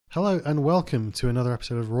Hello and welcome to another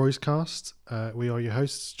episode of Roy's Cast. We are your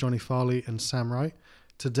hosts, Johnny Farley and Sam Wright.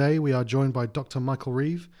 Today we are joined by Dr. Michael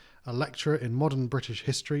Reeve, a lecturer in modern British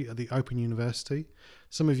history at the Open University.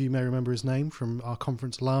 Some of you may remember his name from our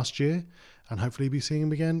conference last year, and hopefully be seeing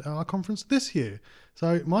him again at our conference this year.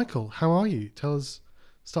 So, Michael, how are you? Start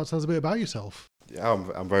to tell us a bit about yourself. Yeah,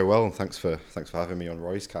 I'm very well, and thanks for having me on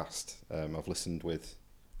Roy's Cast. I've listened with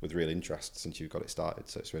real interest since you got it started,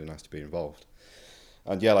 so it's really nice to be involved.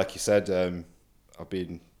 And yeah, like you said, I've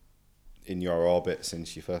been in your orbit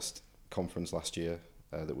since your first conference last year.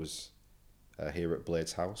 That was here at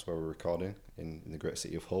Blade's house, where we're recording in the great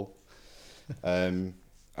city of Hull. And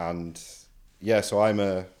yeah, so I'm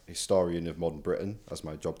a historian of modern Britain, as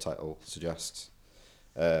my job title suggests.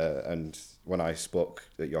 And when I spoke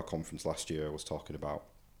at your conference last year, I was talking about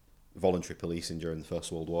voluntary policing during the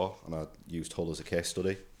First World War, and I used Hull as a case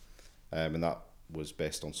study. And that was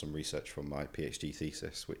based on some research from my PhD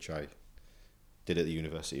thesis, which I did at the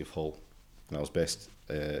University of Hull. And I was based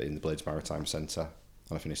in the Blades Maritime Centre,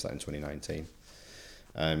 and I finished that in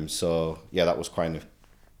 2019. So yeah, that was quite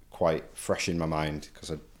fresh in my mind, because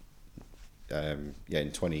in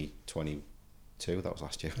 2022, that was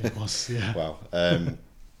last year. It was, yeah. Wow.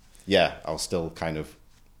 Yeah, I was still kind of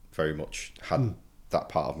very much had that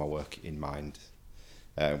part of my work in mind,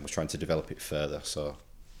 was trying to develop it further. So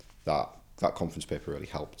that conference paper really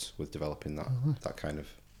helped with developing that kind of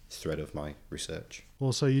thread of my research.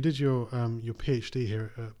 Well, so you did your PhD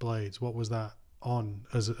here at Blades. What was that on,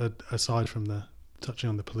 aside from the touching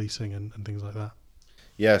on the policing and things like that?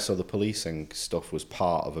 Yeah, so the policing stuff was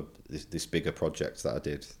part of this bigger project that I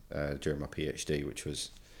did during my PhD, which was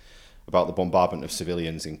about the bombardment of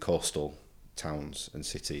civilians in coastal towns and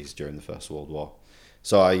cities during the First World War.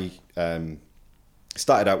 So I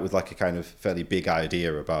started out with like a kind of fairly big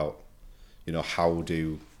idea about, how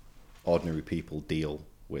do ordinary people deal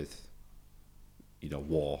with,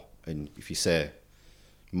 war? And if you say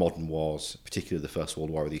modern wars, particularly the First World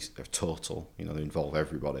War, these are total, they involve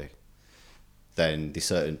everybody, then they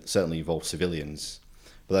certainly involve civilians.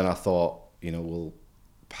 But then I thought, well,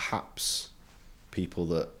 perhaps people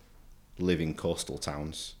that live in coastal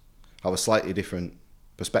towns have a slightly different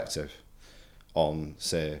perspective on,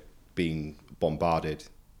 say, being bombarded,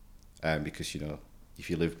 because, if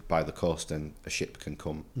you live by the coast, then a ship can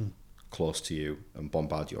come close to you and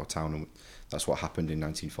bombard your town. And that's what happened in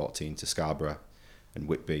 1914 to Scarborough and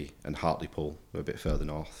Whitby and Hartlepool, a bit further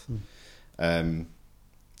north. And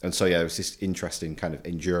so, yeah, it was this interesting kind of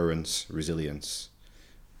endurance, resilience,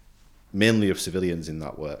 mainly of civilians in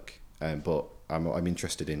that work. But I'm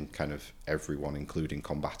interested in kind of everyone, including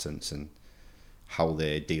combatants, and how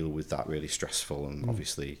they deal with that really stressful and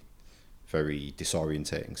obviously very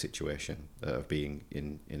disorientating situation of being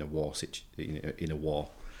in a war in a war.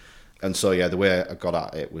 And so, yeah, the way I got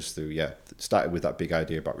at it was through, started with that big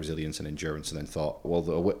idea about resilience and endurance, and then thought,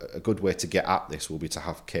 well, a good way to get at this will be to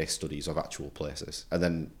have case studies of actual places. And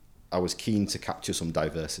then I was keen to capture some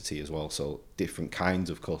diversity as well, so different kinds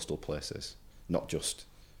of coastal places, not just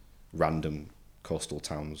random coastal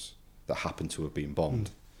towns that happen to have been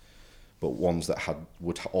bombed, but ones that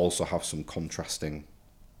would also have some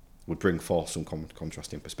would bring forth some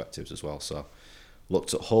contrasting perspectives as well. So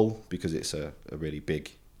looked at Hull because it's a really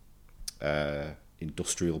big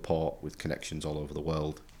industrial port with connections all over the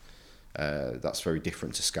world. That's very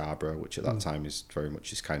different to Scarborough, which at that time is very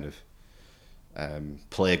much this kind of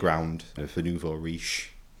playground for nouveau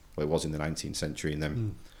riche, where it was in the 19th century, and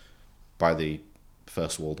then by the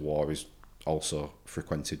First World War is also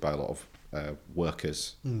frequented by a lot of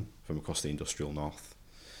workers from across the industrial north.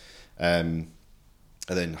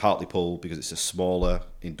 And then Hartlepool, because it's a smaller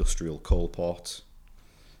industrial coal port.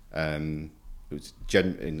 It was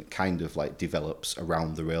kind of like develops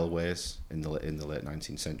around the railways in the late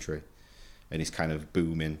 19th century, and is kind of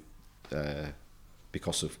booming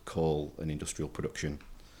because of coal and industrial production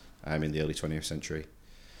in the early 20th century.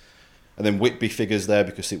 And then Whitby figures there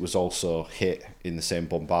because it was also hit in the same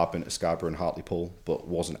bombardment as Scarborough and Hartlepool, but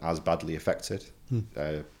wasn't as badly affected.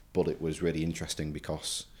 But it was really interesting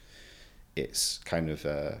because its kind of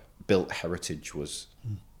built heritage was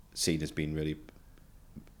seen as being really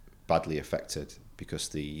badly affected because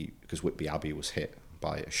Whitby Abbey was hit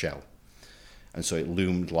by a shell. And so it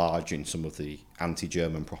loomed large in some of the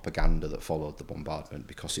anti-German propaganda that followed the bombardment,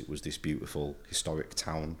 because it was this beautiful historic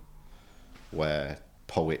town where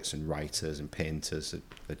poets and writers and painters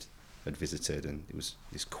had visited, and it was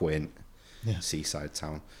this quaint seaside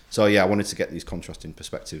town. So yeah, I wanted to get these contrasting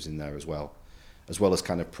perspectives in there as well as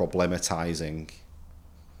kind of problematizing.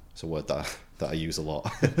 It's a word that I use a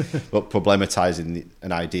lot, but problematizing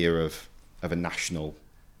an idea of a national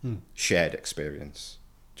shared experience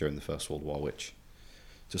during the First World War, which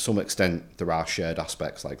to some extent there are shared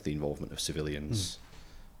aspects like the involvement of civilians,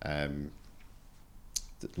 the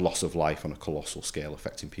loss of life on a colossal scale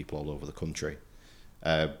affecting people all over the country.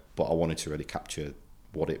 But I wanted to really capture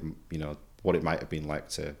what it might have been like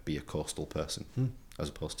to be a coastal person as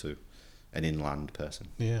opposed to an inland person.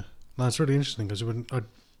 Yeah, that's really interesting because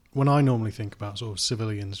when I normally think about sort of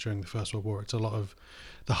civilians during the First World War, it's a lot of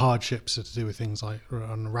the hardships to do with things like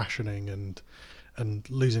rationing and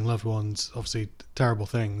losing loved ones, obviously terrible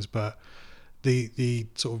things, but the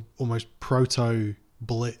sort of almost proto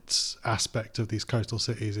blitz aspect of these coastal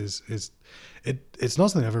cities it's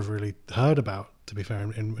not something I've ever really heard about, to be fair,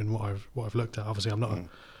 in what I've looked at. Obviously I'm not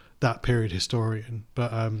that period historian,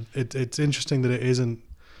 but it's interesting that it isn't,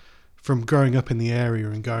 from growing up in the area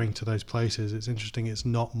and going to those places, it's interesting it's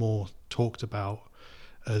not more talked about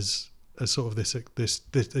as sort of this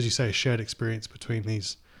as you say, a shared experience between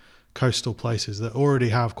these coastal places that already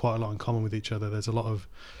have quite a lot in common with each other. There's a lot of,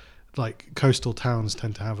 like, coastal towns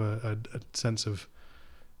tend to have a sense of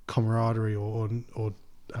camaraderie or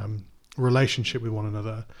relationship with one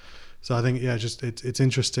another. So I think, it's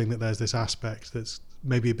interesting that there's this aspect that's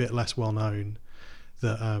maybe a bit less well known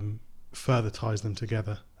that further ties them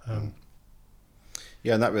together.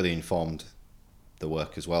 Yeah, and that really informed the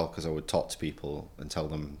work as well, because I would talk to people and tell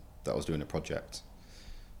them that I was doing a project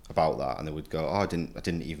about that, and they would go, "Oh, I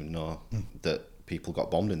didn't even know that people got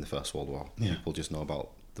bombed in the First World War. Yeah. People just know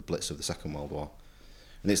about the Blitz of the Second World War,"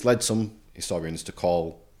 and it's led some historians to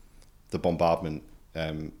call the bombardment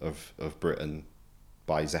of Britain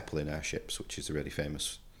by Zeppelin airships, which is the really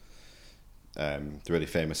famous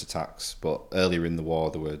attacks. But earlier in the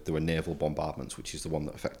war, there were naval bombardments, which is the one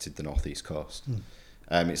that affected the northeast coast.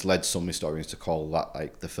 It's led some historians to call that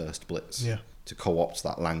like the first Blitz, to co-opt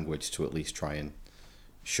that language to at least try and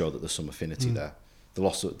show that there's some affinity there. The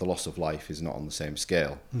loss of life is not on the same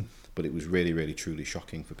scale, but it was really, really, truly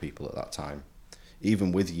shocking for people at that time,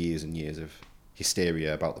 even with years and years of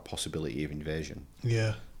hysteria about the possibility of invasion.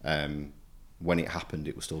 Yeah. When it happened,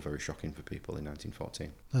 it was still very shocking for people in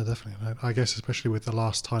 1914. No, definitely. I guess especially with the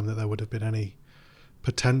last time that there would have been any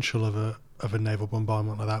potential of a naval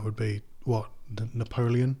bombardment like that would be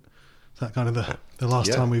Napoleon. That kind of the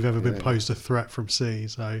last time we've ever been posed a threat from sea.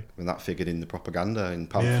 So when that figured in the propaganda in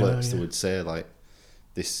pamphlets, they would say like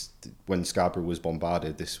this: when Scarborough was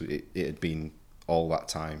bombarded, it had been all that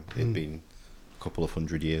time. It had been a couple of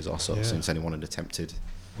 100 years or so since anyone had attempted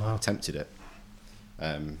it.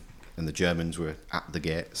 And the Germans were at the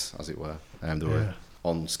gates, as it were. They were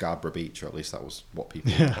on Scarborough Beach, or at least that was what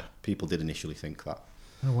people did initially think that.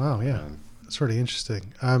 Oh wow, yeah, that's really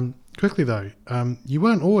interesting. Quickly though, you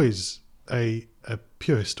weren't always a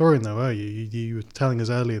pure historian, though, were you? You were telling us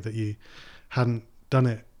earlier that you hadn't done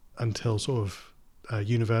it until sort of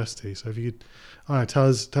university. So if you could, tell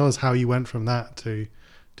us how you went from that to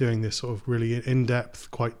doing this sort of really in-depth,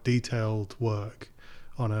 quite detailed work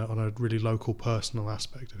on a really local, personal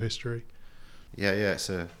aspect of history. Yeah, it's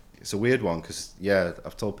a weird one because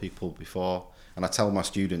I've told people before, and I tell my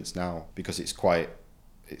students now because it's quite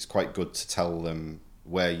good to tell them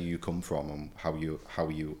where you come from and how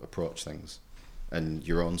you approach things and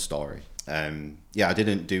your own story. I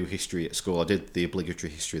didn't do history at school. I did the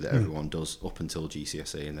obligatory history that everyone does up until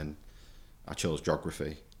GCSE, and then I chose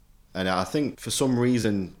geography. And I think for some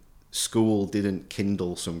reason school didn't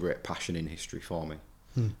kindle some great passion in history for me.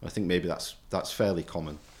 I think maybe that's fairly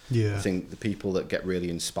common. Yeah. I think the people that get really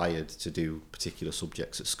inspired to do particular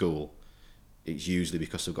subjects at school, it's usually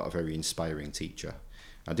because they've got a very inspiring teacher.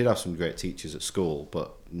 I did have some great teachers at school,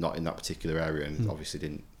 but not in that particular area, and obviously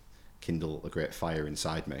didn't kindle a great fire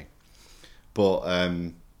inside me. But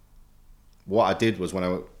what I did was, when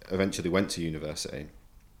I eventually went to university,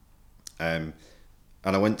 and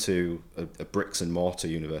I went to a bricks and mortar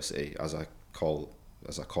university, as I call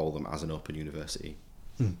them, as an open university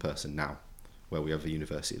person now, where we have a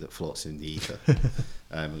university that floats in the ether.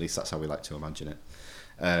 At least that's how we like to imagine it.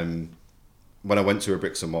 When I went to a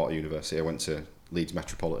bricks and mortar university, I went to Leeds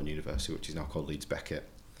Metropolitan University, which is now called Leeds Beckett,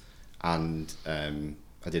 and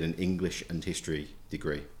I did an English and history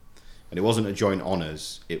degree. And it wasn't a joint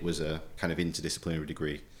honours, it was a kind of interdisciplinary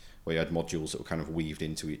degree where you had modules that were kind of weaved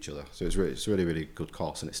into each other. So it's a really, really good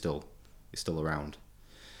course, and it's still around.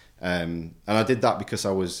 And I did that because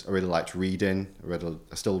I really liked reading.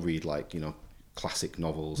 I still read, like, classic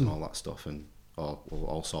novels and all that stuff, and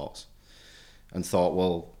all sorts. And thought,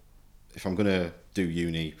 well, if I'm going to do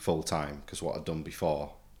uni full time, because what I'd done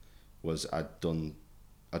before was I'd been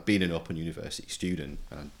an open university student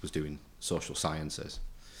and I was doing social sciences,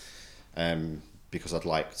 because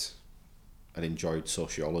I'd enjoyed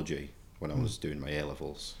sociology when I was doing my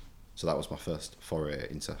A-levels. So that was my first foray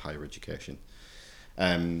into higher education.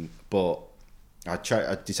 But I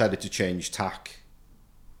decided to change tack,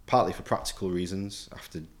 partly for practical reasons,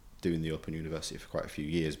 after doing the Open University for quite a few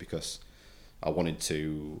years, because I wanted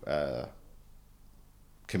to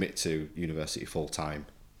commit to university full time,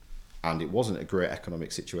 and it wasn't a great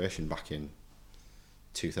economic situation back in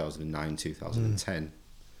 2009, 2010,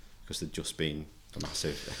 because there'd just been a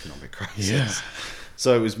massive economic crisis. Yeah.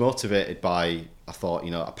 So it was motivated by, I thought,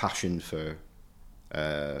 a passion for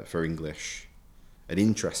English, an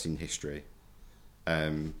interest in history,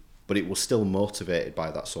 but it was still motivated by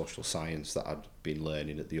that social science that I'd been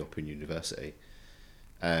learning at the Open University,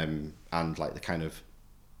 and like the kind of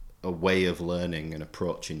a way of learning and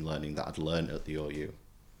approaching learning that I'd learned at the OU,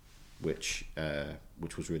 which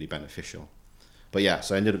was really beneficial. But yeah,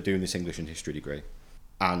 so I ended up doing this English and history degree,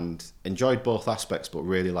 and enjoyed both aspects, but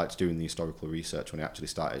really liked doing the historical research when I actually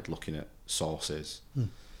started looking at sources,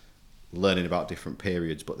 learning about different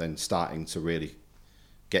periods, but then starting to really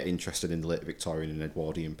get interested in the late Victorian and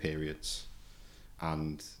Edwardian periods.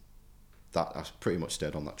 And that I've pretty much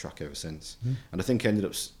stayed on that track ever since. And I think I ended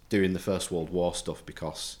up doing the First World War stuff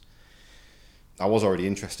because I was already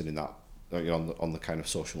interested in that, on the kind of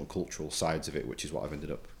social and cultural sides of it, which is what I've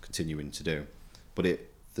ended up continuing to do. But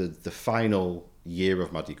the final year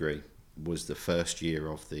of my degree was the first year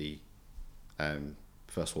of the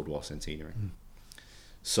First World War centenary.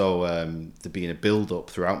 So there being a build-up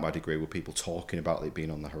throughout my degree with people talking about it being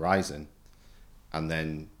on the horizon, and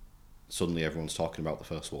then suddenly everyone's talking about the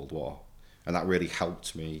First World War. And that really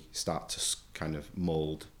helped me start to kind of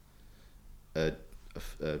mould a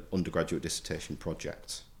undergraduate dissertation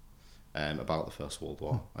project about the First World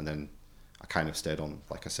War. And then I kind of stayed on,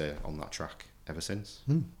 like I say, on that track ever since,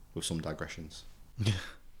 with some digressions. Yeah.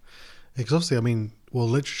 Because obviously,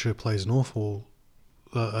 literature plays an awfully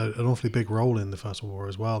big role in the First World War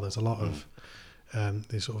as well. There's a lot of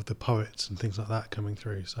these sort of the poets and things like that coming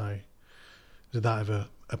through. So did that ever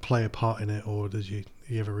play a part in it, or did you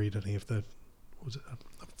ever read any of the? I've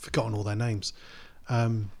forgotten all their names.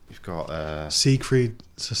 You've got Siegfried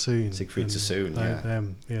Sassoon. Sassoon,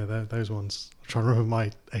 those ones. I'm trying to remember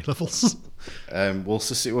my A levels.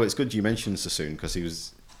 Sassoon. Well, it's good you mentioned Sassoon, because he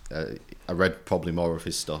was. I read probably more of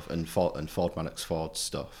his stuff and Ford Manox Ford's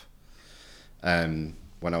stuff when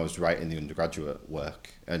I was writing the undergraduate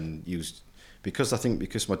work, and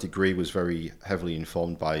because my degree was very heavily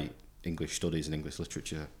informed by English studies and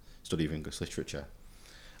study of English literature,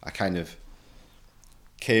 I kind of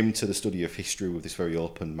came to the study of history with this very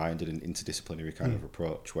open-minded and interdisciplinary kind of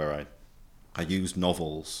approach, where I used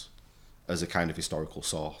novels as a kind of historical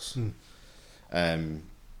source, and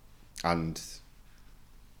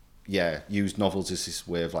used novels as this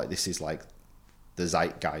way of like, this is like the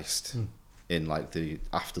zeitgeist in like the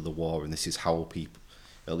after the war, and this is how people,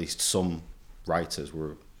 at least some writers,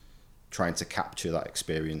 were trying to capture that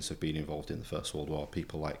experience of being involved in the First World War.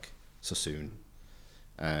 People like Sassoon,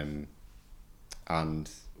 and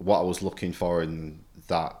what I was looking for in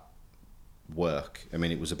that work,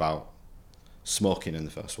 it was about smoking in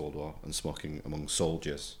the First World War and smoking among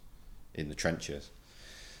soldiers in the trenches.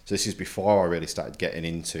 So this is before I really started getting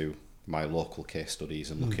into my local case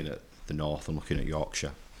studies and looking at the North and looking at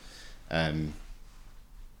Yorkshire. That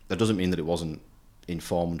doesn't mean that it wasn't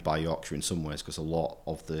informed by Yorkshire in some ways, because a lot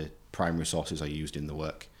of the primary sources I used in the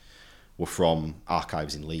work were from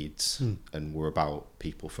archives in Leeds and were about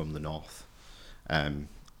people from the North. And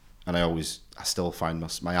I still find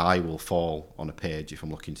my eye will fall on a page if I'm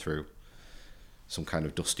looking through some kind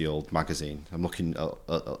of dusty old magazine. I'm looking at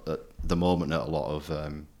the moment at a lot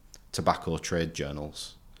of tobacco trade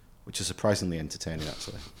journals, which are surprisingly entertaining,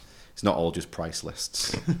 actually. It's not all just price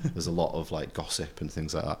lists. There's a lot of like gossip and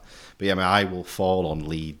things like that. But yeah, my eye will fall on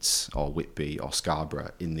Leeds or Whitby or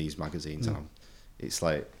Scarborough in these magazines. And it's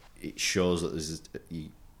like, it shows that there's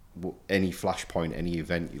any flashpoint, any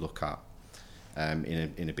event you look at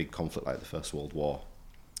in a big conflict like the First World War,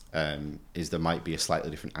 is there might be a slightly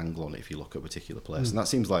different angle on it if you look at a particular place. And that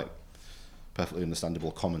seems like perfectly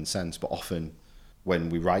understandable common sense, but often when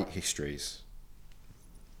we write histories,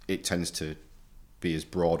 it tends to be as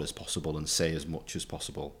broad as possible and say as much as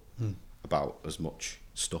possible about as much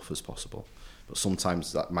stuff as possible. But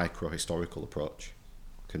sometimes that micro-historical approach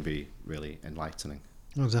can be really enlightening.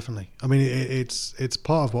 Oh, definitely. It's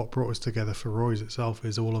part of what brought us together for Roy's itself,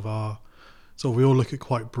 is all of our... So we all look at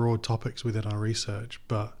quite broad topics within our research,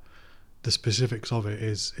 but the specifics of it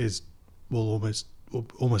is almost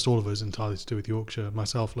all of us entirely to do with Yorkshire.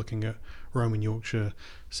 Myself looking at Roman Yorkshire,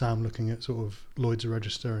 Sam looking at sort of Lloyd's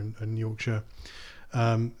Register and Yorkshire,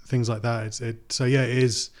 things like that. It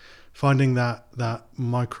is finding that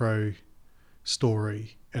micro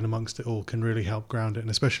story in amongst it all can really help ground it, and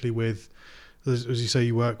especially with, as you say,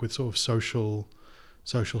 you work with sort of social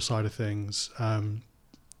side of things.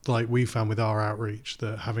 Like we found with our outreach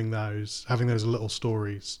that having those little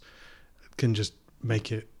stories can just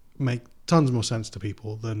make tons more sense to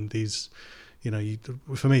people than these.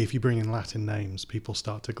 For me, if you bring in Latin names, people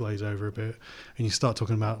start to glaze over a bit, and you start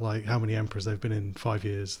talking about like how many emperors they've been in 5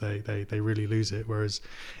 years, they really lose it. Whereas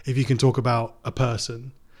if you can talk about a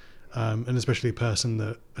person, and especially a person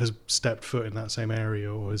that has stepped foot in that same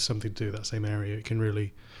area or has something to do with that same area, it can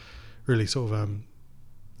really, really sort of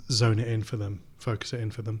zone it in for them, focus it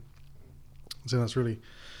in for them. So it's really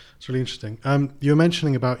interesting. You were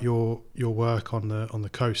mentioning about your work on the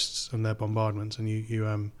coasts and their bombardments, and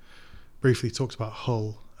you briefly talked about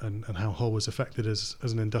Hull and how Hull was affected as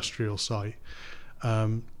an industrial site.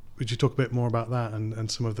 Would you talk a bit more about that and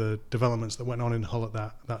some of the developments that went on in Hull at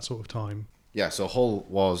that sort of time? Yeah, so Hull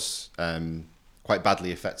was quite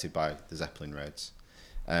badly affected by the Zeppelin raids.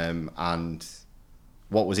 And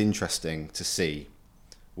what was interesting to see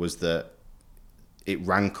was that it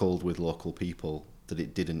rankled with local people that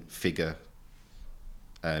it didn't figure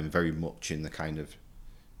very much in the kind of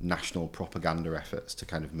national propaganda efforts to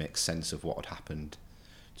kind of make sense of what had happened,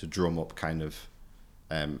 to drum up kind of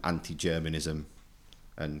anti-Germanism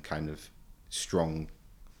and kind of strong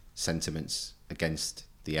sentiments against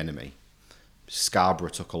the enemy. Scarborough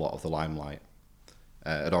took a lot of the limelight,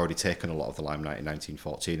 had already taken a lot of the limelight in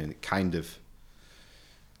 1914, and it kind of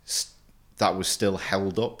that was still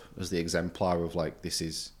held up as the exemplar of like this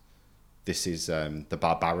is the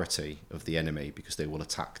barbarity of the enemy, because they will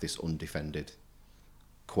attack this undefended,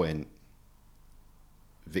 quaint,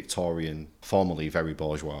 Victorian, formerly very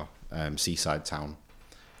bourgeois seaside town.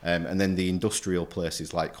 And then the industrial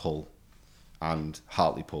places like Hull and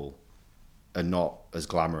Hartlepool are not as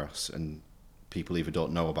glamorous, and people either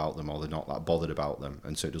don't know about them or they're not that bothered about them,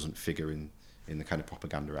 and so it doesn't figure in the kind of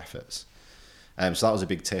propaganda efforts. So that was a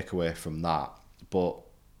big takeaway from that. But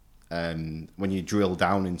when you drill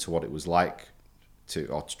down into what it was like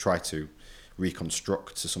to try to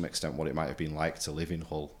reconstruct to some extent what it might have been like to live in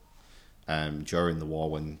Hull during the war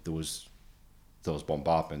when there was those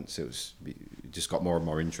bombardments, it just got more and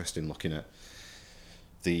more interesting looking at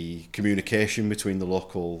the communication between the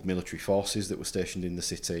local military forces that were stationed in the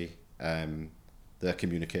city, their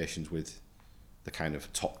communications with the kind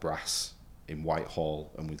of top brass in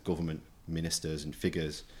Whitehall and with government ministers and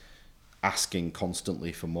figures asking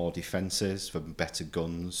constantly for more defences, for better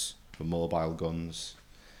guns, for mobile guns.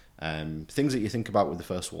 Things that you think about with the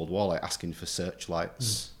First World War, like asking for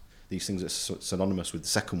searchlights, these things that are synonymous with the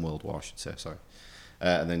Second World War, I should say, sorry.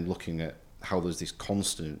 And then looking at how there's this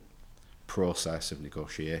constant process of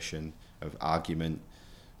negotiation, of argument,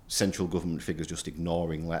 central government figures just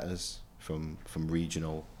ignoring letters from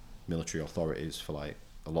regional military authorities for like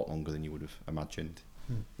a lot longer than you would have imagined,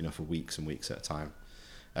 for weeks and weeks at a time.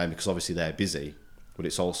 Because obviously they're busy, but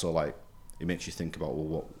it's also like, it makes you think about,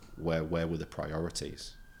 well, where were the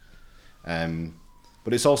priorities?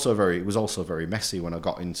 But it was also very messy when I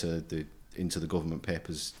got into the government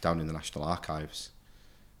papers down in the National Archives.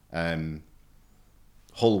 Hull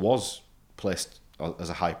was placed as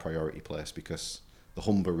a high priority place because the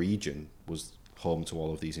Humber region was home to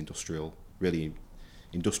all of these really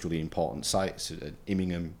industrially important sites.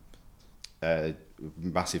 Immingham,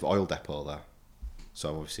 massive oil depot there.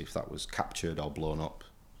 So obviously if that was captured or blown up,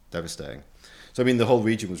 devastating. So I mean the whole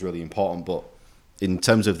region was really important, but in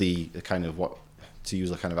terms of the kind of, what to use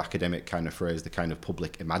a kind of academic kind of phrase, the kind of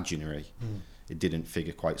public imaginary, it didn't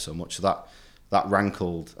figure quite so much. So that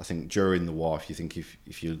rankled, I think, during the war.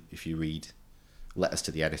 If you read letters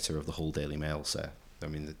to the editor of the Hull Daily Mail, say, I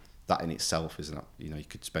mean that in itself is not, you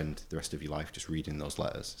could spend the rest of your life just reading those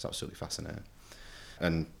letters. It's absolutely fascinating.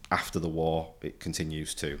 And after the war, it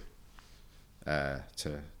continues to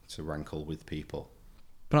rankle with people.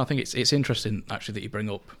 But I think it's interesting actually that you bring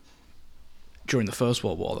up during the First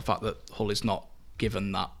World War the fact that Hull is not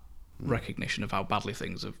given that recognition of how badly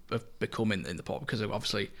things have become in the port, because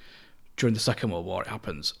obviously during the Second World War it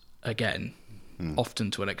happens again, often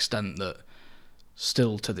to an extent that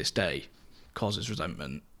still to this day causes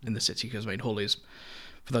resentment in the city. Because I mean, Hull is,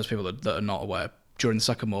 for those people that are not aware, during the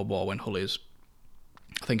Second World War, when Hull is,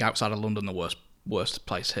 I think outside of London, the worst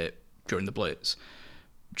place hit during the Blitz,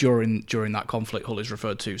 during that conflict, Hull is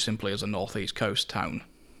referred to simply as a northeast coast town,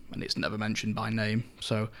 and it's never mentioned by name.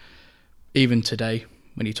 So even today,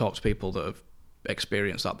 when you talk to people that have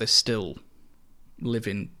experienced that, they still live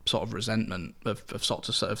in sort of resentment of sort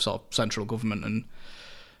of central government. And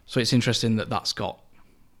so it's interesting that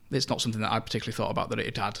it's not something that I particularly thought about, that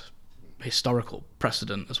it had historical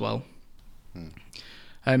precedent as well.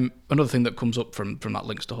 Another thing that comes up from that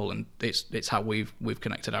links to Hull, and it's how we've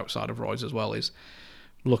connected outside of Roy's as well, is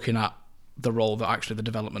looking at the role that actually the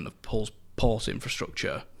development of Hull's port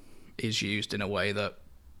infrastructure is used in a way that,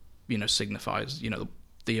 you know, signifies, you know,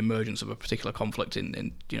 the emergence of a particular conflict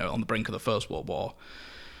in you know, on the brink of the First World War.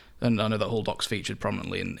 And I know that Hull Docks featured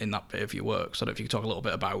prominently in that bit of your work. So I don't know if you could talk a little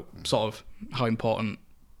bit about sort of how important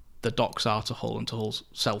the docks are to Hull and to Hull's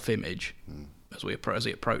self-image as he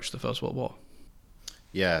approached the First World War.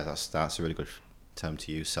 Yeah, that's a really good term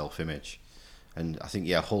to use, self-image. And I think,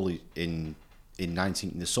 yeah, Hull in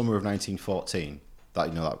the summer of 1914,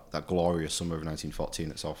 that glorious summer of 1914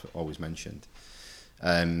 that's always mentioned,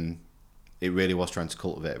 it really was trying to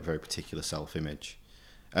cultivate a very particular self-image.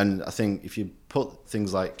 And I think if you put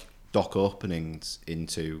things like dock openings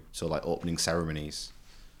into, so like opening ceremonies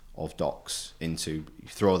of docks, you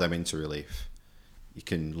throw them into relief, you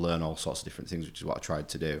can learn all sorts of different things, which is what I tried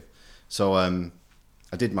to do. So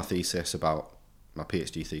I did my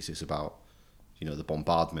PhD thesis about, you know, the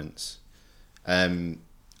bombardments, and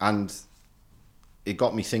it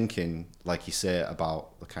got me thinking, like you say,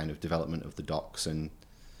 about the kind of development of the docks, and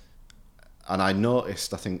I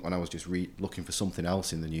noticed, I think, when I was just looking for something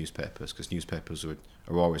else in the newspapers, because newspapers are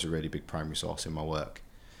always a really big primary source in my work,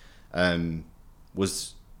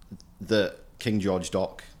 was the King George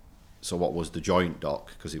Dock, so what was the joint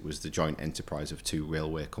dock, because it was the joint enterprise of two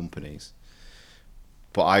railway companies.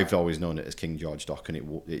 But I've always known it as King George Dock,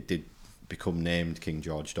 and it did become named King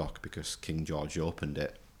George Dock because King George opened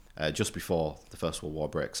it just before the First World War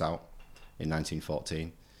breaks out in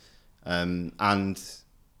 1914. And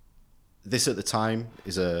this at the time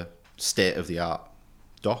is a state-of-the-art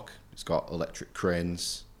dock. It's got electric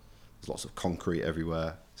cranes, there's lots of concrete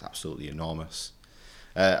everywhere, it's absolutely enormous.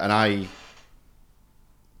 And I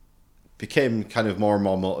became kind of more and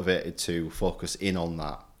more motivated to focus in on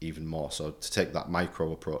that even more, so to take that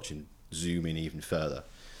micro approach and zoom in even further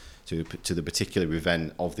to the particular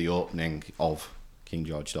event of the opening of King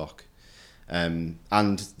George Dock. And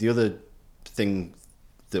the other thing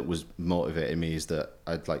that was motivating me is that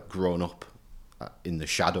I'd like grown up in the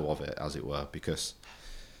shadow of it, as it were, because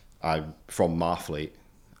I'm from Marfleet,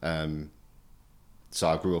 so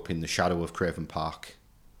I grew up in the shadow of Craven Park,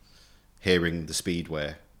 hearing the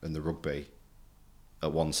Speedway and the rugby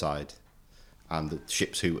at one side and the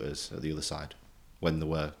ship's hooters at the other side, when there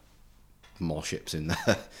were more ships in there.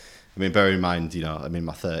 I mean, bear in mind, you know, I'm in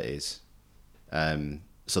my 30s,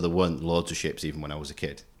 so there weren't loads of ships even when I was a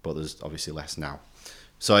kid, but there's obviously less now.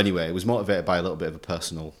 So anyway, it was motivated by a little bit of a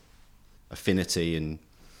personal affinity and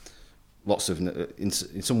lots of, in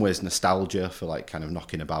some ways, nostalgia for like kind of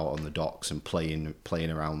knocking about on the docks and playing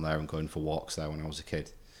around there and going for walks there when I was a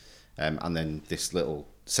kid. And then this little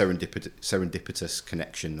serendipitous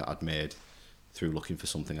connection that I'd made through looking for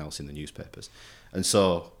something else in the newspapers. And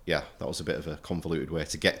so, yeah, that was a bit of a convoluted way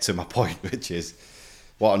to get to my point, which is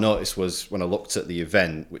what I noticed was when I looked at the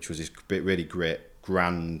event, which was this really great,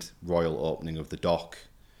 grand royal opening of the dock,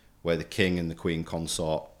 where the King and the Queen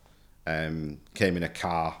Consort came in a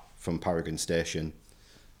car from Paragon Station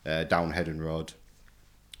down Headon Road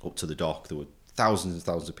up to the dock. There were thousands and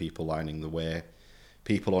thousands of people lining the way.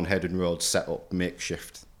 People on Headon Road set up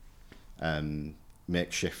makeshift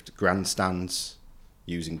grandstands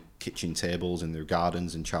using kitchen tables in their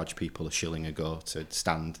gardens and charge people $1 a go to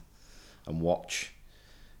stand and watch.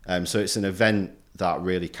 So it's an event that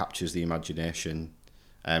really captures the imagination.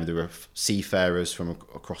 There were seafarers from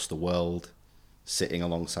across the world sitting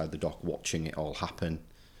alongside the dock watching it all happen.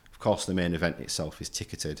 Of course, the main event itself is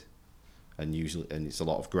ticketed, and it's a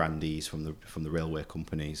lot of grandees from the railway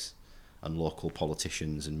companies and local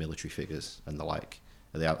politicians and military figures and the like.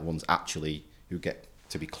 They are the ones actually who get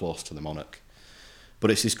to be close to the monarch.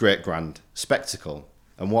 But it's this great grand spectacle,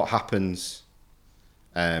 and what happens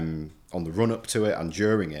on the run up to it and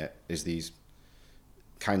during it is these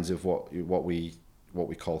kinds of what we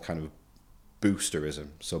call kind of boosterism.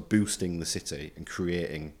 So boosting the city and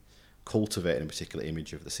cultivating a particular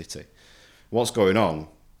image of the city. What's going on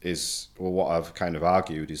is, well, what I've kind of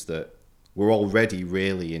argued is that we're already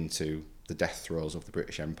really into the death throes of the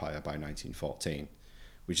British Empire by 1914,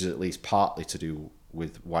 which is at least partly to do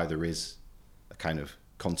with why there is a kind of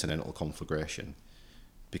continental conflagration,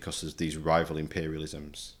 because there's these rival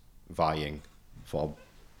imperialisms vying for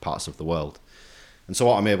parts of the world. And so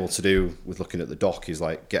what I'm able to do with looking at the dock is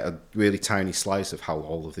like get a really tiny slice of how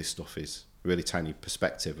all of this stuff is, a really tiny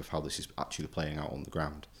perspective of how this is actually playing out on the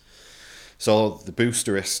ground. So the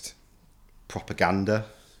boosterist propaganda,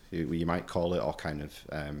 you might call it, or kind of,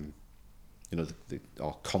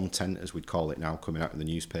 or content as we'd call it now, coming out in the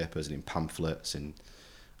newspapers and in pamphlets and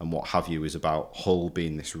what have you, is about Hull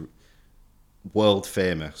being this world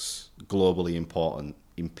famous, globally important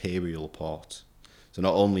imperial port. So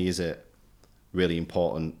not only is it really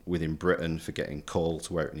important within Britain for getting coal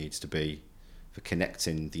to where it needs to be, for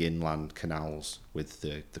connecting the inland canals with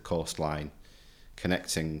the coastline,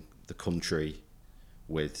 connecting the country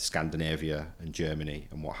with Scandinavia and Germany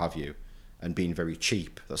and what have you, and being very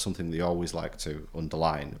cheap. That's something they always like to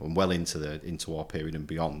underline, and well into the interwar period and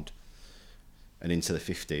beyond, and into the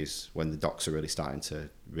 50s when the docks are really starting to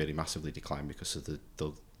really massively decline because of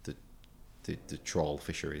the trawl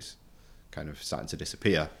fisheries kind of starting to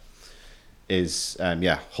disappear. Is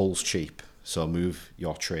Hull's cheap, so move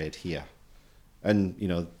your trade here. And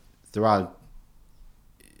there are,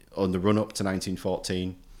 on the run up to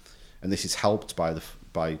 1914, and this is helped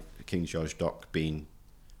by King George Dock being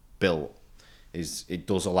built, is it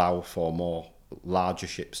does allow for more larger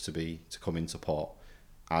ships to come into port,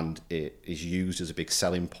 and it is used as a big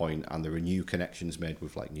selling point, and there are new connections made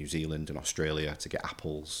with like New Zealand and Australia to get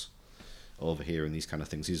apples over here and these kind of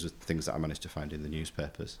things. These are things that I managed to find in the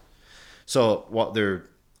newspapers. So what they're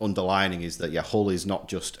underlining is that Hull is not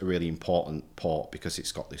just a really important port because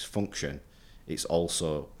it's got this function, it's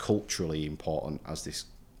also culturally important as this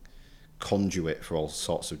conduit for all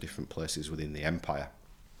sorts of different places within the empire.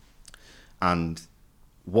 And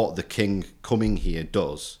what the king coming here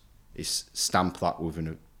does is stamp that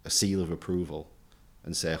with a seal of approval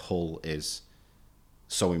and say Hull is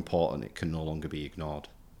so important it can no longer be ignored.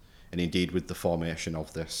 And indeed, with the formation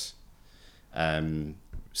of this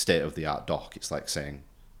state-of-the-art dock, it's like saying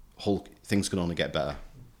Hull, things can only get better,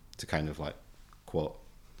 to kind of like quote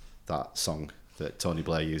that song that Tony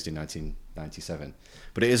Blair used in 1997.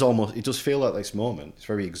 But it does feel like this moment. It's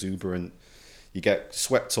very exuberant. You get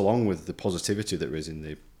swept along with the positivity that is in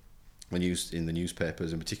the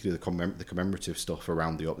newspapers, and particularly the commemorative stuff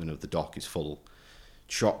around the opening of the dock is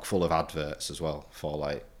chock full of adverts as well for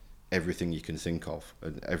like everything you can think of,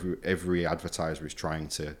 and every advertiser is trying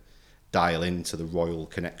to dial into the royal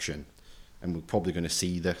connection, and we're probably going to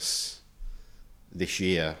see this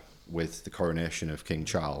year with the coronation of King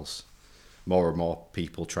Charles. More and more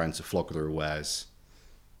people trying to flog their wares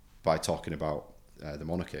by talking about the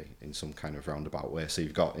monarchy in some kind of roundabout way. So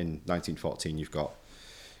you've got, in 1914, you've got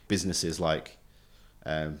businesses like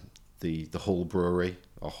the Hull Brewery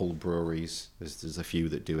or Hull Breweries. There's a few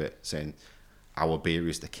that do it, saying our beer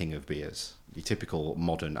is the king of beers. Your typical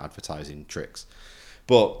modern advertising tricks.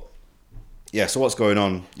 But yeah, so what's going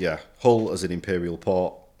on? Yeah, Hull as an imperial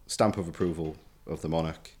port, stamp of approval of the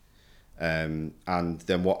monarch. And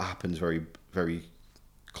then what happens very, very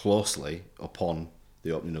closely upon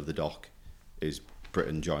the opening of the dock is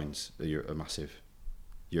Britain joins a massive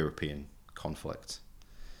European conflict.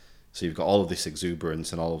 So you've got all of this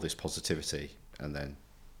exuberance and all of this positivity, and then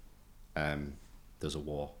there's a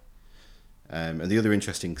war. And the other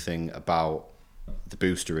interesting thing about the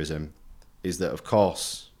boosterism is that, of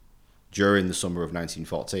course, during the summer of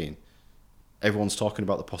 1914, everyone's talking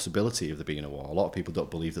about the possibility of there being a war. A lot of people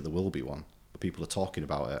don't believe that there will be one, but people are talking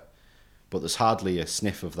about it. But there's hardly a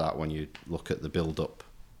sniff of that when you look at the build-up,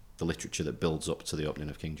 the literature that builds up to the opening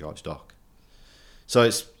of King George Dock. So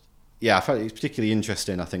I found it's particularly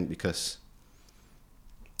interesting, I think, because,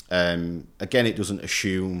 again, it doesn't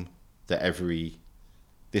assume that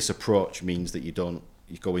this approach means that you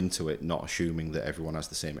go into it not assuming that everyone has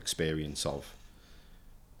the same experience of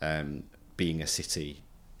being a city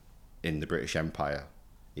in the British Empire.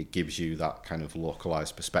 It gives you that kind of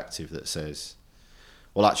localized perspective that says,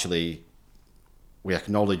 well, actually, we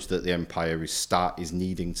acknowledge that the empire is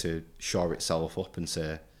needing to shore itself up, and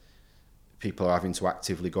say people are having to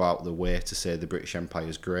actively go out of the way to say the British Empire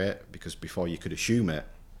is great, because before you could assume it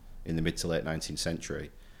in the mid to late 19th century,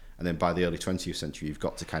 and then by the early 20th century you've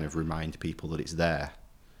got to kind of remind people that it's there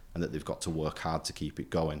and that they've got to work hard to keep it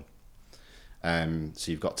going.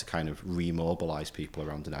 So you've got to kind of remobilise people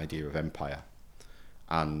around an idea of empire,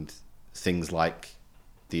 and things like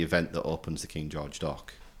the event that opens the King George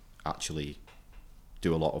Dock actually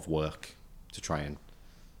do a lot of work to try and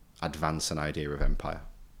advance an idea of empire.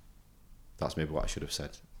 That's maybe what I should have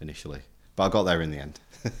said initially, but I got there in the end.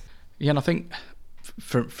 Yeah, and I think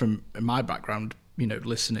from my background,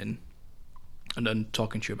 listening and then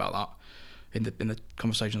talking to you about that in the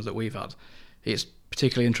conversations that we've had, it's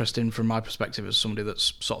particularly interesting from my perspective as somebody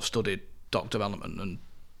that's sort of studied dock development and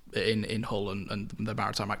in Hull and the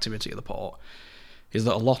maritime activity of the port, is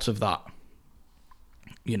that a lot of that,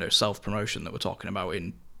 self-promotion that we're talking about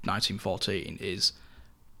in 1914 is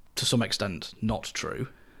to some extent not true,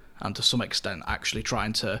 and to some extent actually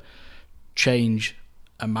trying to change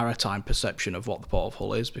a maritime perception of what the Port of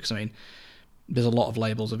Hull is, because there's a lot of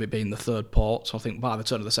labels of it being the third port. So I think by the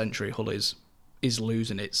turn of the century, Hull is is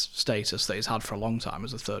losing its status that it's had for a long time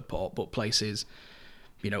as a third port, but places,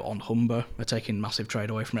 on Humber are taking massive trade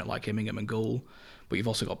away from it, like Immingham and Goole. But you've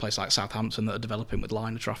also got places like Southampton that are developing with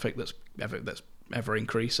liner traffic that's ever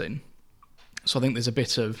increasing. So I think there's a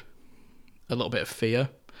little bit of fear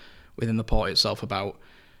within the port itself about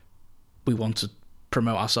we want to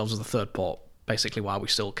promote ourselves as a third port basically while we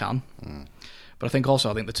still can. But I think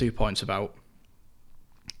the 2 points about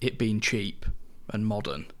it being cheap and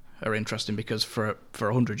modern are interesting, because for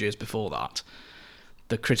 100 years before that,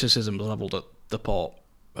 the criticism levelled at the port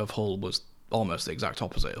of Hull was almost the exact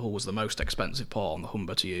opposite. Hull was the most expensive port on the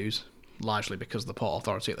Humber to use, largely because the Port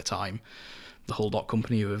Authority at the time, the Hull Dock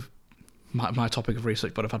Company, who have my topic of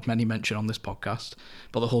research, but I've had many mention on this podcast,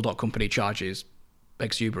 but the Hull Dock Company charges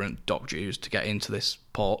exuberant dock dues to get into this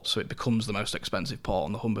port, so it becomes the most expensive port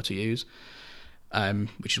on the Humber to use,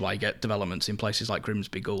 which is why you get developments in places like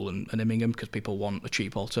Grimsby, Goole and Immingham, because people want a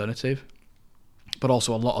cheap alternative. But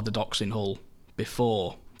also a lot of the docks in Hull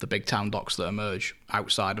before the big town docks that emerge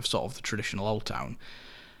outside of sort of the traditional Old Town,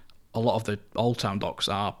 a lot of the Old Town docks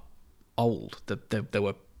are old. They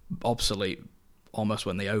were obsolete almost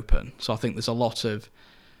when they open. So I think there's a lot of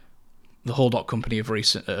the Hull Dock Company in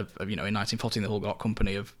 1914, the Hull Dock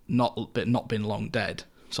Company have not been long dead.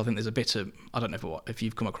 So I think there's a bit of, I don't know if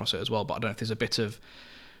you've come across it as well, but I don't know if there's a bit of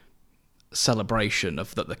celebration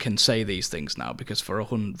of that they can say these things now, because the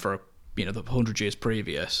 100 years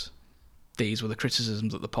previous, these were the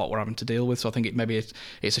criticisms that the port were having to deal with. So I think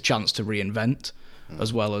it's a chance to reinvent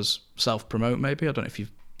as well as self-promote. Maybe I don't know if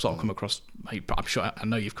you've sort of come across. I'm sure I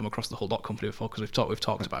know you've come across the Hull Dock Company before, because we've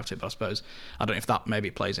talked about it. But I suppose I don't know if that maybe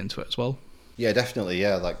plays into it as well. Yeah, definitely.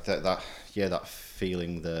 Yeah, like that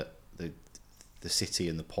feeling that the city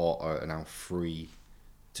and the port are now free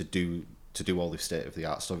to do all this state of the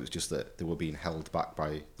art stuff. It's just that they were being held back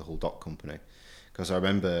by the Hull Dock Company. Because I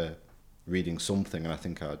remember reading something, and I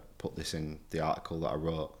think I put this in the article that I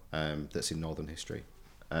wrote, that's in Northern History.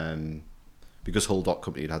 Because Hull Dock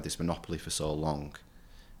Company had this monopoly for so long,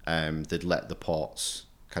 they'd let the ports,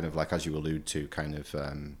 kind of like as you allude to, kind of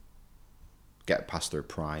get past their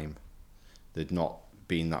prime. There'd not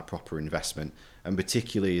been that proper investment, and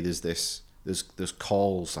particularly there's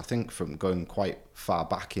calls, I think, from going quite far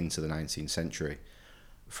back into the 19th century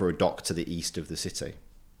for a dock to the east of the city,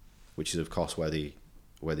 which is of course where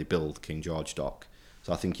they build King George Dock.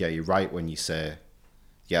 So I think, yeah, you're right when you say,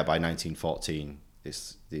 yeah, by 1914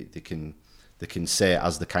 they can say it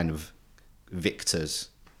as the kind of victors,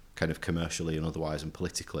 kind of commercially and otherwise and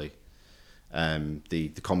politically,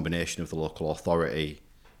 the combination of the local authority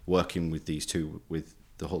working with these two, with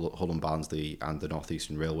the Hull and Barnsley and the North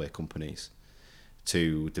Eastern Railway companies,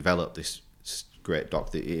 to develop this great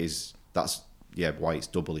dock that's why it's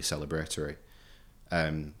doubly celebratory.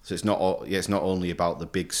 So it's not only about the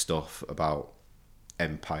big stuff about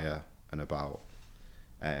empire and about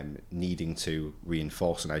needing to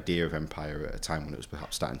reinforce an idea of empire at a time when it was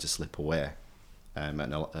perhaps starting to slip away,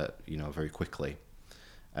 very quickly,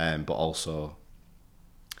 but also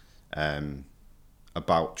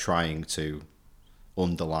about trying to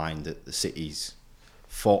underline that the city's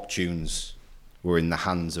fortunes were in the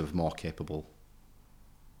hands of more capable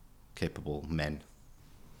men.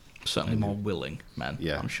 Certainly more willing men.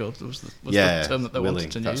 Yeah. I'm sure that was the term that they willing,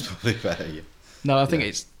 wanted to that's use. Probably better, yeah. No, I think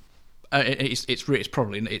it's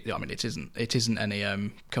probably. I mean, it isn't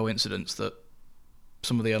any coincidence that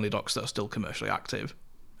some of the early docks that are still commercially active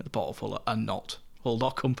at the Port of Hull are not Hull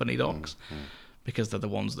Dock Company docks, because they're the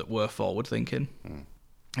ones that were forward thinking.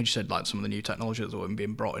 And you said like some of the new technologies that were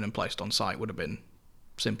being brought in and placed on site would have been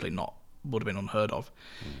unheard of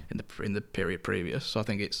in the period previous. So I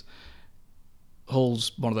think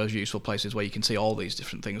Hull's one of those useful places where you can see all these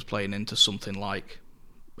different things playing into something like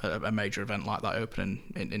a major event like that opening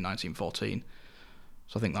in 1914.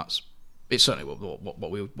 So I think it's certainly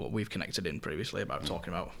what we've connected in previously about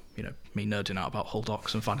talking about, me nerding out about Hull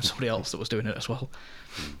docks and finding somebody else that was doing it as well.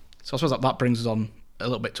 So I suppose that brings us on a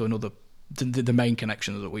little bit to another the main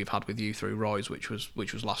connection that we've had with you through Roy's, which was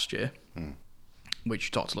last year, which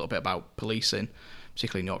talked a little bit about policing,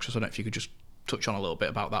 particularly in Yorkshire. So I don't know if you could just touch on a little bit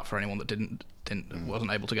about that for anyone that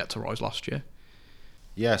wasn't able to get to Roy's last year.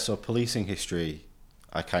 Yeah, so policing history,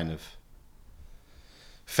 I kind of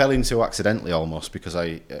fell into accidentally almost, because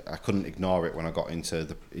I couldn't ignore it when I got into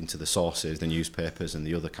the sources, the newspapers and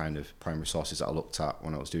the other kind of primary sources that I looked at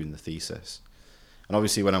when I was doing the thesis. And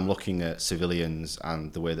obviously when I'm looking at civilians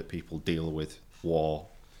and the way that people deal with war,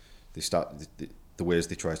 they start the ways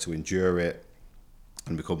they try to endure it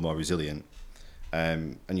and become more resilient.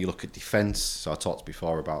 And you look at defence, so I talked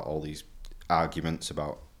before about all these arguments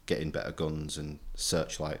about getting better guns and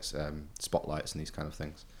searchlights, spotlights and these kind of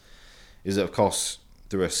things. is that, of course,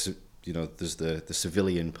 there's the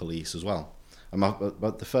civilian police as well.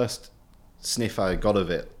 But the first sniff I got of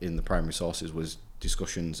it in the primary sources was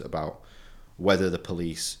discussions about whether the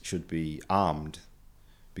police should be armed,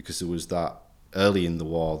 because there was that early in the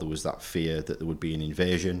war, there was that fear that there would be an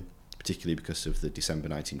invasion, particularly because of the December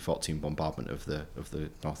 1914 bombardment of the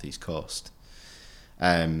northeast coast.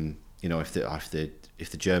 If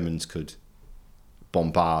the Germans could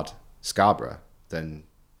bombard Scarborough, then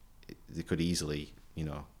they could easily,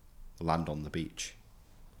 land on the beach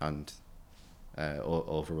and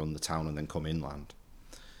overrun the town and then come inland.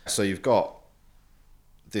 So you've got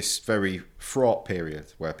this very fraught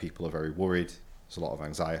period where people are very worried. There's a lot of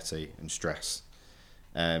anxiety and stress,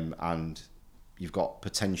 and you've got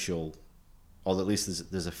potential, or at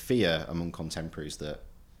least there's a fear among contemporaries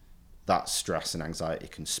that stress and anxiety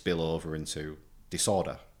can spill over into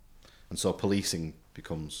disorder, and so policing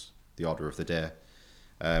becomes the order of the day.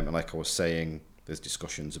 And like I was saying, there's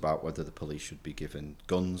discussions about whether the police should be given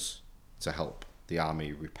guns to help the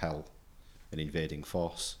army repel an invading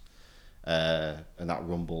force, and that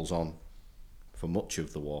rumbles on for much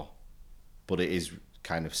of the war. But it is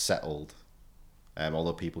kind of settled,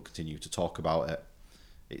 although people continue to talk about it.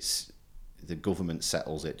 It's the government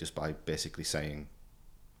settles it just by basically saying,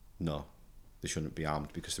 no, they shouldn't be armed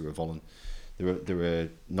because there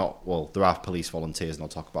are police volunteers, and I'll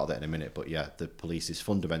talk about that in a minute. But yeah, the police is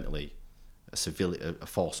fundamentally a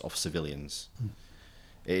force of civilians.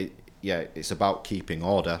 It's about keeping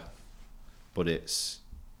order, but it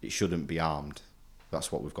shouldn't be armed.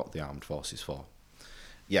 That's what we've got the armed forces for.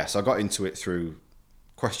 So I got into it through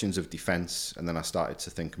questions of defence, and then I started to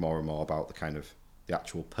think more and more about the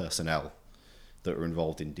actual personnel that are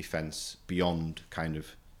involved in defence beyond kind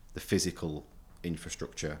of the physical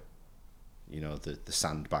infrastructure, the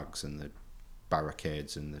sandbags and the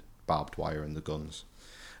barricades and the barbed wire and the guns.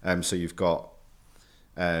 So you've got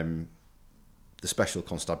the Special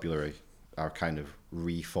Constabulary are kind of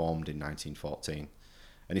reformed in 1914,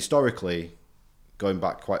 and historically, going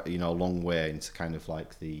back quite a long way into kind of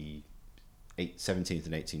like the 17th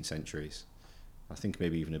and 18th centuries, I think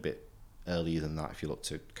maybe even a bit earlier than that if you look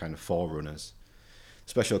to kind of forerunners.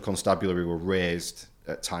 Special Constabulary were raised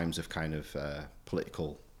at times of kind of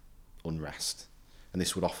political unrest, and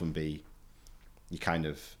this would often be your kind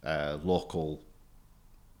of local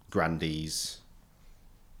grandees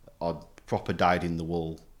or proper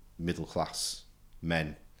dyed-in-the-wool middle-class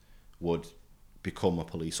men would become a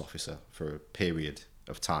police officer for a period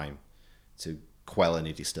of time to quell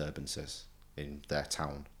any disturbances in their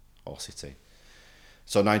town or city.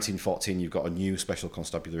 So 1914, you've got a new Special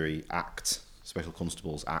Constabulary Act, Special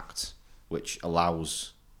Constables Act, which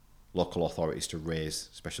allows local authorities to raise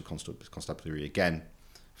Special Constabulary again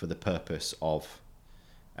for the purpose of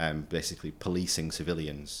basically policing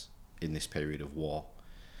civilians in this period of war.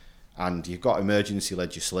 And you've got emergency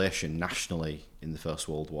legislation nationally in the First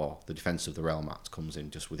World War. The Defence of the Realm Act comes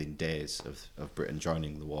in just within days of Britain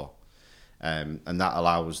joining the war. And that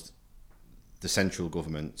allows the central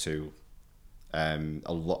government to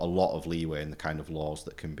a lot of leeway in the kind of laws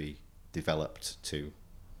that can be developed to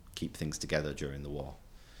keep things together during the war.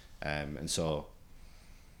 And so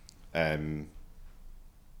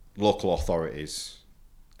local authorities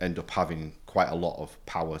end up having quite a lot of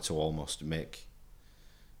power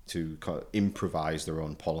to improvise their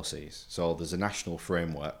own policies. So there's a national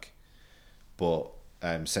framework, but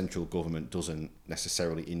central government doesn't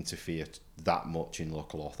necessarily interfere that much in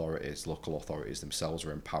local authorities. Local authorities themselves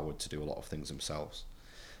are empowered to do a lot of things themselves.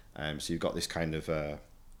 So you've got this kind of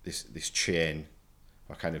this chain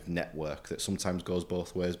or kind of network that sometimes goes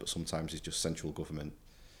both ways, but sometimes is just central government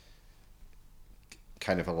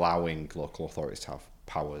kind of allowing local authorities to have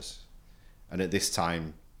powers. And at this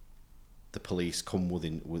time, the police come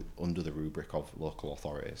under the rubric of local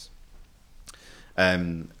authorities.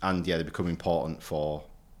 And they become important for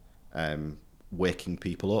waking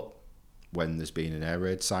people up when there's been an air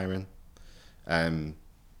raid siren.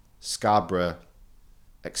 Scarborough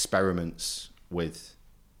experiments with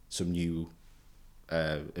some new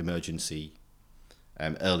emergency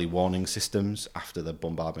early warning systems after the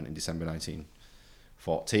bombardment in December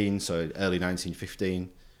 1914. So early 1915,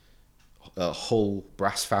 Hull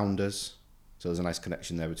brass founders. So there's a nice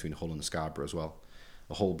connection there between Hull and Scarborough as well.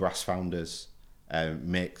 The Hull brass founders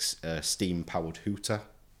makes a steam-powered hooter,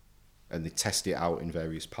 and they test it out in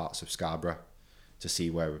various parts of Scarborough to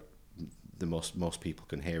see where the most people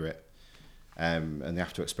can hear it. And they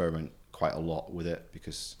have to experiment quite a lot with it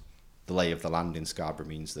because the lay of the land in Scarborough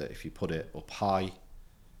means that if you put it up high,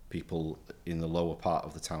 people in the lower part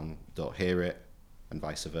of the town don't hear it, and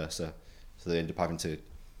vice versa. So they end up having to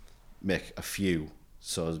make a few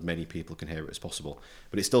so as many people can hear it as possible.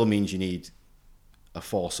 But it still means you need a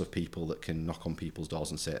force of people that can knock on people's doors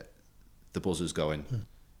and say, the buzzer's going.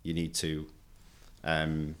 You need to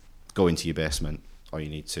go into your basement, or you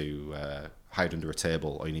need to hide under a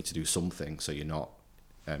table, or you need to do something so you're not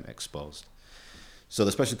exposed. So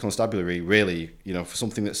the Special Constabulary really, for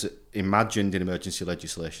something that's imagined in emergency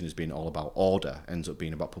legislation as being all about order, ends up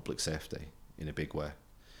being about public safety in a big way.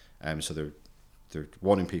 So they're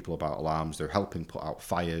warning people about alarms, they're helping put out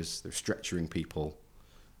fires, they're stretchering people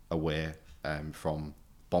away from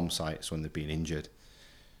bomb sites when they've been injured.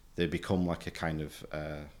 They become like a kind of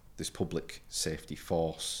this public safety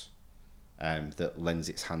force that lends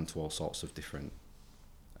its hand to all sorts of different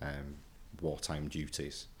wartime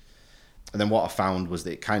duties. And then what I found was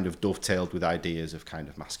that it kind of dovetailed with ideas of kind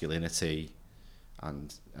of masculinity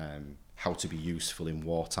and how to be useful in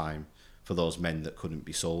wartime for those men that couldn't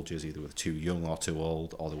be soldiers, either were too young or too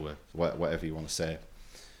old, or they were whatever you want to say,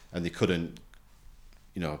 and they couldn't,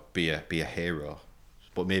 be a hero.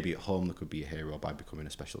 But maybe at home they could be a hero by becoming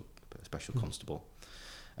a special constable.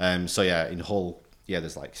 There's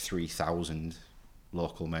like 3,000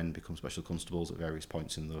 local men become special constables at various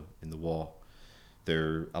points in the war.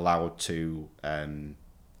 They're allowed to kind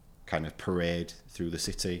of parade through the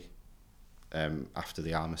city after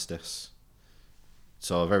the armistice.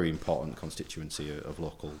 So a very important constituency of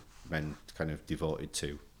local men kind of devoted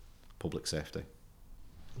to public safety.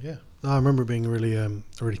 Yeah, I remember it being a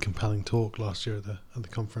really compelling talk last year at the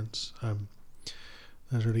conference. That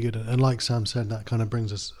was really good. And like Sam said, that kind of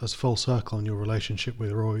brings us full circle on your relationship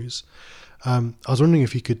with Roy's. I was wondering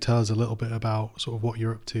if you could tell us a little bit about sort of what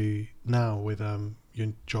you're up to now with your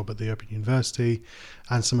job at the Open University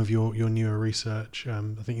and some of your newer research. I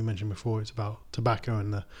think you mentioned before it's about tobacco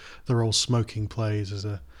and the role smoking plays as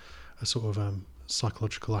a sort of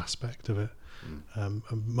psychological aspect of it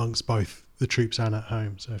amongst both the troops and at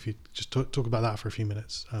home. So if you just talk about that for a few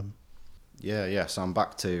minutes. So I'm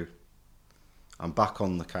back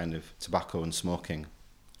on the kind of tobacco and smoking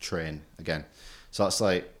train again. So that's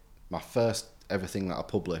like my first ever thing that I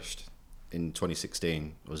published in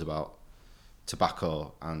 2016 was about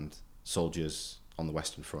tobacco and soldiers on the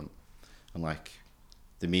Western Front, and like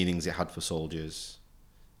the meanings it had for soldiers,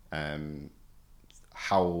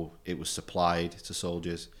 how it was supplied to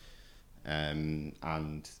soldiers,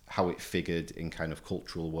 and how it figured in kind of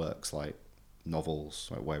cultural works like novels,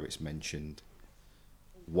 like where it's mentioned,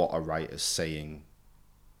 what a writer's saying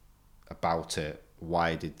about it,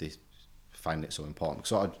 why did they find it so important.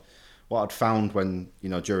 So what I'd found when,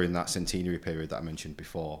 during that centenary period that I mentioned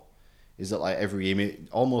before, is that like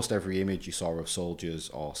almost every image you saw of soldiers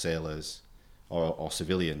or sailors or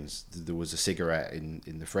civilians, there was a cigarette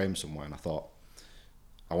in the frame somewhere, and I thought,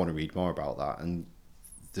 I want to read more about that. And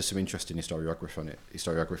there's some interesting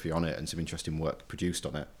historiography on it and some interesting work produced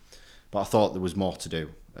on it. But I thought there was more to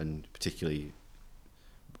do, and particularly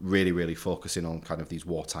really, really focusing on kind of these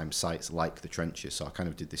wartime sites like the trenches. So I kind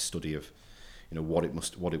of did this study of, what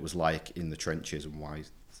it was like in the trenches and why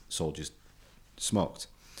soldiers smoked,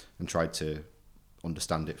 and tried to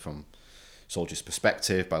understand it from soldiers'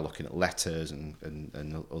 perspective by looking at letters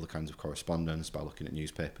and other kinds of correspondence, by looking at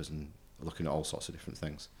newspapers and looking at all sorts of different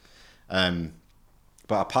things.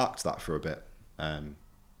 But I parked that for a bit,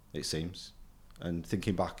 it seems. And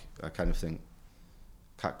thinking back, I kind of think,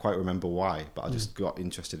 can't quite remember why, but I just got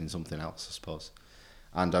interested in something else, I suppose.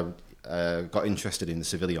 And I got interested in the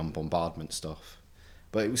civilian bombardment stuff.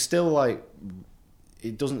 But it was still like,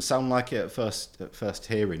 it doesn't sound like it at first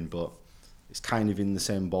hearing, but it's kind of in the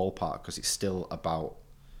same ballpark, because it's still about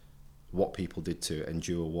what people did to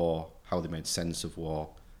endure war, how they made sense of war,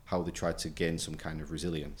 how they tried to gain some kind of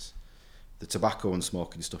resilience. The tobacco and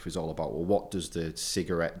smoking stuff is all about, well, what does the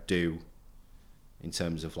cigarette do in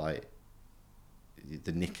terms of like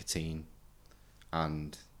the nicotine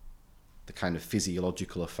and the kind of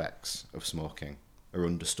physiological effects of smoking are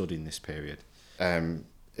understood in this period.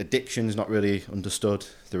 Addiction is not really understood.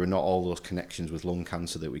 There are not all those connections with lung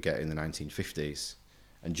cancer that we get in the 1950s.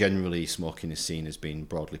 And generally, smoking is seen as being a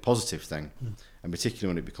broadly positive thing, and particularly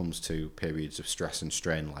when it becomes to periods of stress and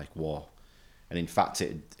strain like war. And in fact,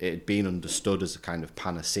 it had been understood as a kind of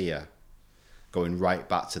panacea, going right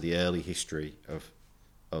back to the early history of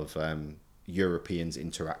Europeans'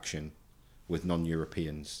 interaction with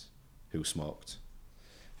non-Europeans who smoked.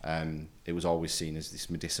 It was always seen as this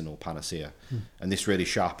medicinal panacea. And this really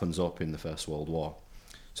sharpens up in the First World War.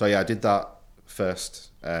 So yeah, I did that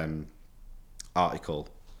first article,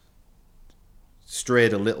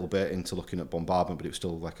 strayed a little bit into looking at bombardment, but it was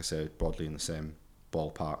still, like I said, broadly in the same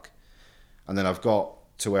ballpark. And then I've got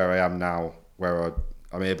to where I am now, where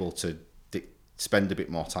I'm able to spend a bit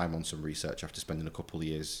more time on some research after spending a couple of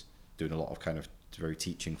years doing a lot of kind of very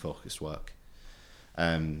teaching focused work,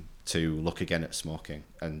 to look again at smoking.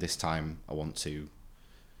 And this time I want to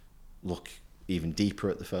look even deeper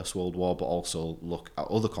at the First World War, but also look at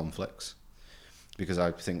other conflicts, because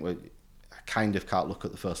I think I kind of can't look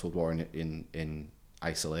at the First World War in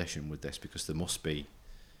isolation with this, because there must be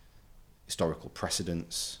historical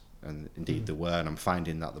precedents, and indeed there were, and I'm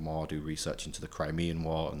finding that the more I do research into the Crimean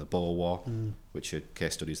War and the Boer War, which are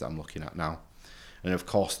case studies that I'm looking at now. And of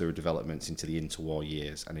course there are developments into the interwar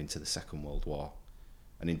years and into the Second World War,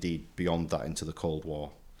 and indeed beyond that into the Cold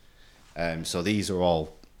War. So these are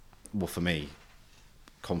all, well, for me,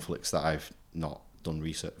 conflicts that I've not done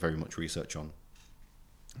very much research on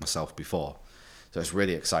myself before. So it's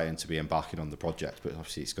really exciting to be embarking on the project, but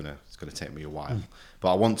obviously it's gonna take me a while.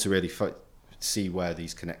 But I want to really see where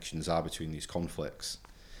these connections are between these conflicts,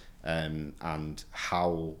 and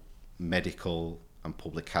how medical and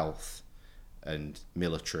public health and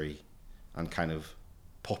military and kind of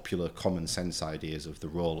popular common sense ideas of the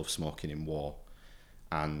role of smoking in war,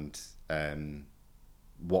 and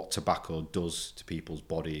what tobacco does to people's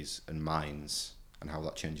bodies and minds, and how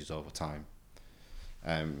that changes over time.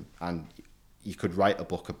 And you could write a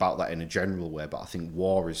book about that in a general way, but I think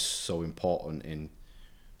war is so important in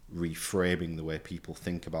reframing the way people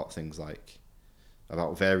think about things, like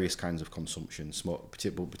about various kinds of consumption,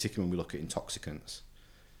 particularly when we look at intoxicants,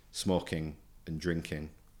 smoking and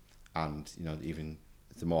drinking, and even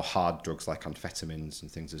the more hard drugs like amphetamines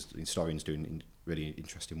and things. As historians doing really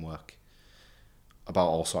interesting work about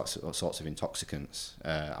all sorts of intoxicants,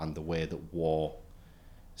 and the way that war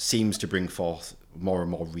seems to bring forth more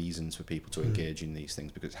and more reasons for people to engage in these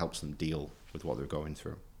things, because it helps them deal with what they're going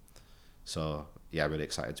through. So yeah, really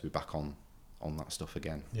excited to be back on that stuff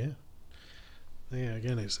again. Yeah.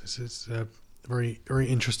 Again, it's very, very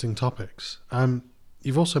interesting topics.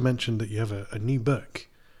 You've also mentioned that you have a new book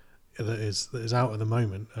that is out at the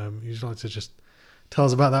moment. You'd like to just tell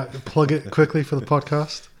us about that, plug it quickly for the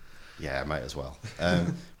podcast? Yeah, I might as well.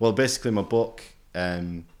 Well, basically my book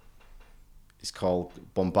is called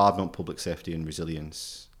Bombardment, Public Safety and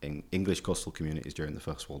Resilience in English Coastal Communities During the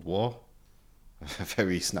First World War. A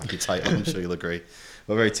very snappy title, I'm sure you'll agree.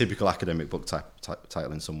 A very typical academic book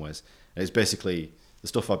title in some ways. And it's basically the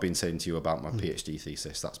stuff I've been saying to you about my PhD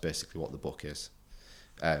thesis. That's basically what the book is.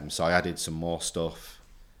 So I added some more stuff.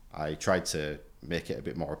 I tried to make it a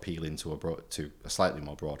bit more appealing to a slightly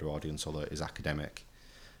more broader audience, although it is academic.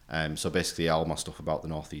 So basically all my stuff about the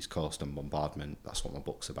North East Coast and bombardment, that's what my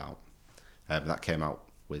book's about. That came out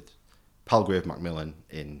with Palgrave Macmillan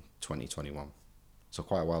in 2021. So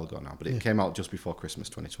quite a while ago now, but it came out just before Christmas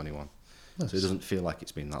 2021. Nice. So it doesn't feel like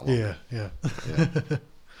it's been that long. Yeah.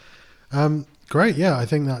 Great. Yeah, I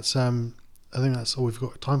think that's all we've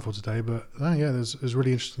got time for today. But there's a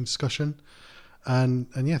really interesting discussion, and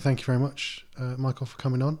yeah, thank you very much, Michael, for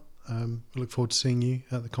coming on. We look forward to seeing you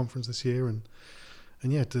at the conference this year, and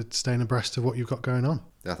to staying abreast of what you've got going on.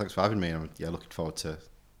 Yeah, thanks for having me. I'm looking forward to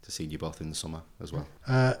seeing you both in the summer as well.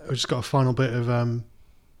 We've just got a final bit of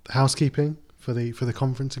housekeeping for the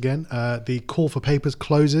conference again. The call for papers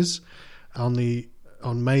closes on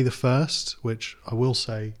May the 1st, which I will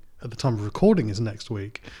say at the time of recording is next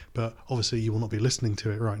week, but obviously you will not be listening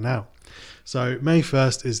to it right now. So May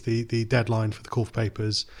 1st is the deadline for the call for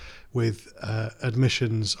papers, with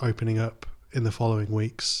admissions opening up in the following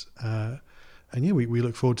weeks. We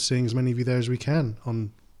look forward to seeing as many of you there as we can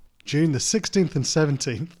on June the 16th and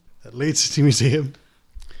 17th at Leeds City Museum.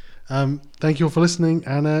 Thank you all for listening,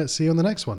 and see you on the next one.